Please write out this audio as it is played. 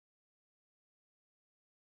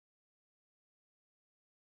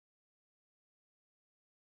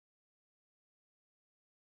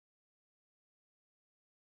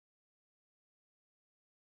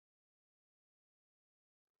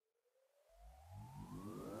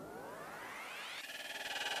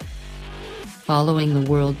following the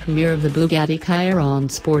world premiere of the Bugatti Chiron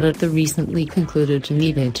Sport at the recently concluded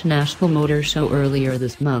Geneva International Motor Show earlier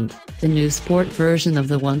this month. The new sport version of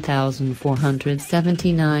the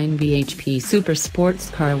 1,479 bhp Super Sports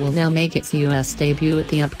car will now make its US debut at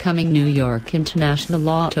the upcoming New York International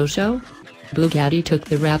Auto Show. Bugatti took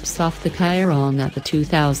the wraps off the Chiron at the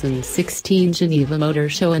 2016 Geneva Motor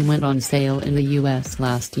Show and went on sale in the US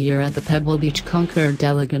last year at the Pebble Beach Concours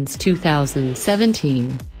d'Elegance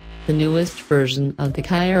 2017. The newest version of the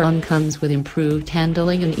Chiron comes with improved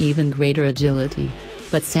handling and even greater agility,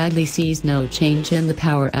 but sadly sees no change in the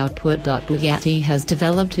power output. Bugatti has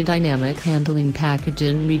developed a dynamic handling package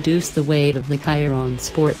and reduced the weight of the Chiron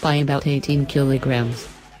Sport by about 18 kilograms.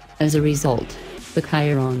 As a result, the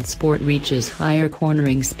Chiron Sport reaches higher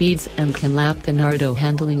cornering speeds and can lap the Nardo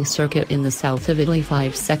handling circuit in the south of Italy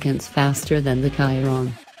 5 seconds faster than the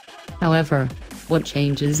Chiron. However, what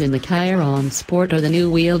changes in the Chiron Sport are the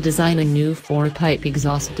new wheel design and new 4-pipe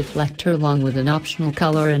exhaust deflector along with an optional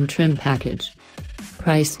color and trim package.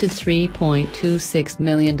 Priced at $3.26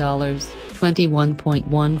 million,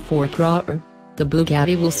 $21.14 crore, the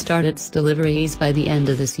Bugatti will start its deliveries by the end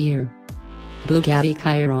of this year. Bugatti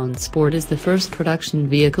Chiron Sport is the first production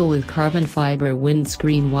vehicle with carbon fiber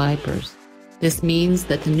windscreen wipers. This means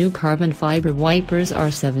that the new carbon fiber wipers are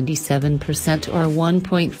 77% or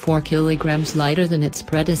 1.4 kilograms lighter than its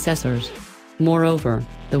predecessors. Moreover,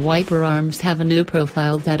 the wiper arms have a new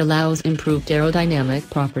profile that allows improved aerodynamic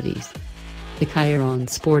properties. The Chiron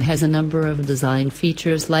Sport has a number of design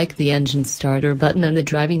features like the engine starter button and the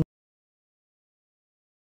driving